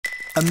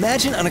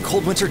Imagine on a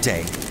cold winter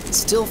day,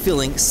 still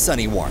feeling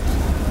sunny warm.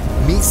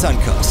 Meet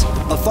SUNKOS,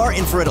 a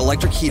far-infrared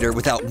electric heater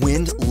without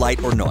wind,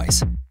 light, or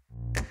noise.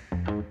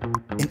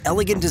 An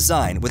elegant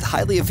design with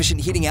highly efficient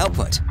heating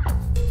output.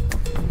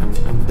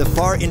 The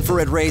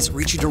far-infrared rays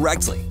reach you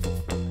directly.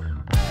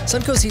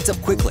 SUNKOS heats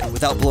up quickly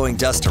without blowing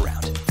dust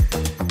around.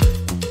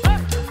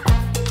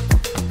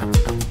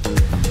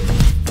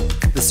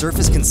 The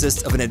surface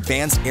consists of an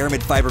advanced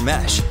aramid fiber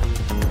mesh.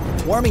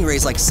 Warming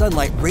rays like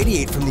sunlight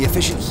radiate from the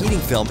efficient heating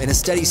film in a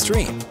steady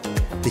stream.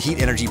 The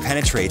heat energy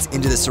penetrates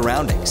into the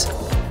surroundings,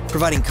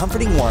 providing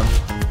comforting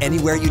warmth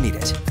anywhere you need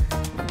it.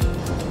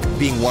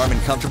 Being warm and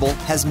comfortable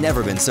has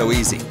never been so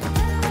easy.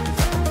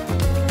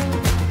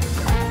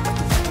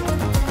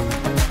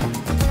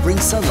 Bring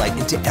sunlight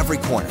into every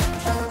corner.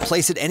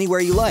 Place it anywhere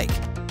you like.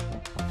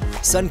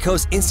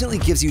 SUNKOS instantly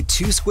gives you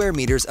 2 square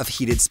meters of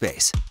heated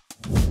space.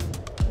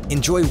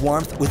 Enjoy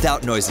warmth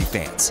without noisy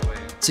fans,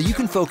 so you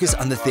can focus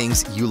on the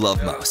things you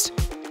love most.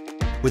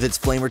 With its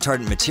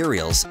flame-retardant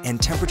materials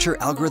and temperature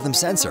algorithm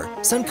sensor,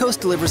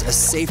 SUNKOS delivers a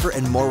safer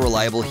and more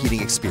reliable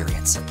heating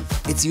experience.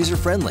 It's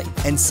user-friendly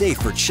and safe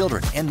for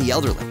children and the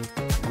elderly.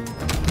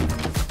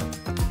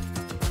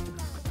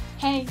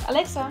 Hey,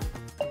 Alexa,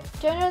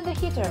 turn on the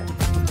heater.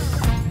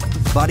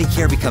 Body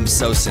care becomes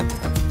so simple.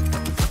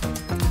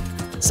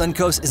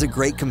 SUNKOS is a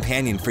great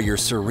companion for your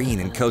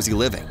serene and cozy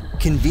living.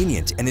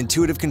 Convenient and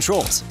intuitive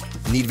controls.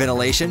 Need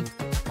ventilation?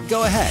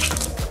 Go ahead.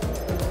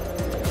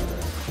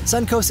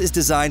 SUNKOS is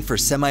designed for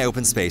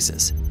semi-open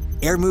spaces.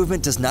 Air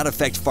movement does not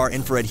affect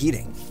far-infrared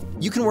heating.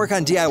 You can work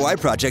on DIY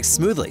projects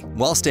smoothly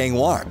while staying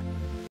warm.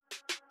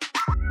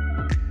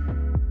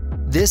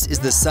 This is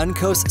the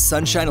SUNKOS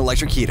Sunshine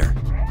Electric Heater.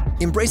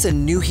 Embrace a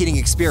new heating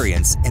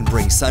experience and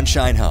bring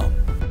sunshine home.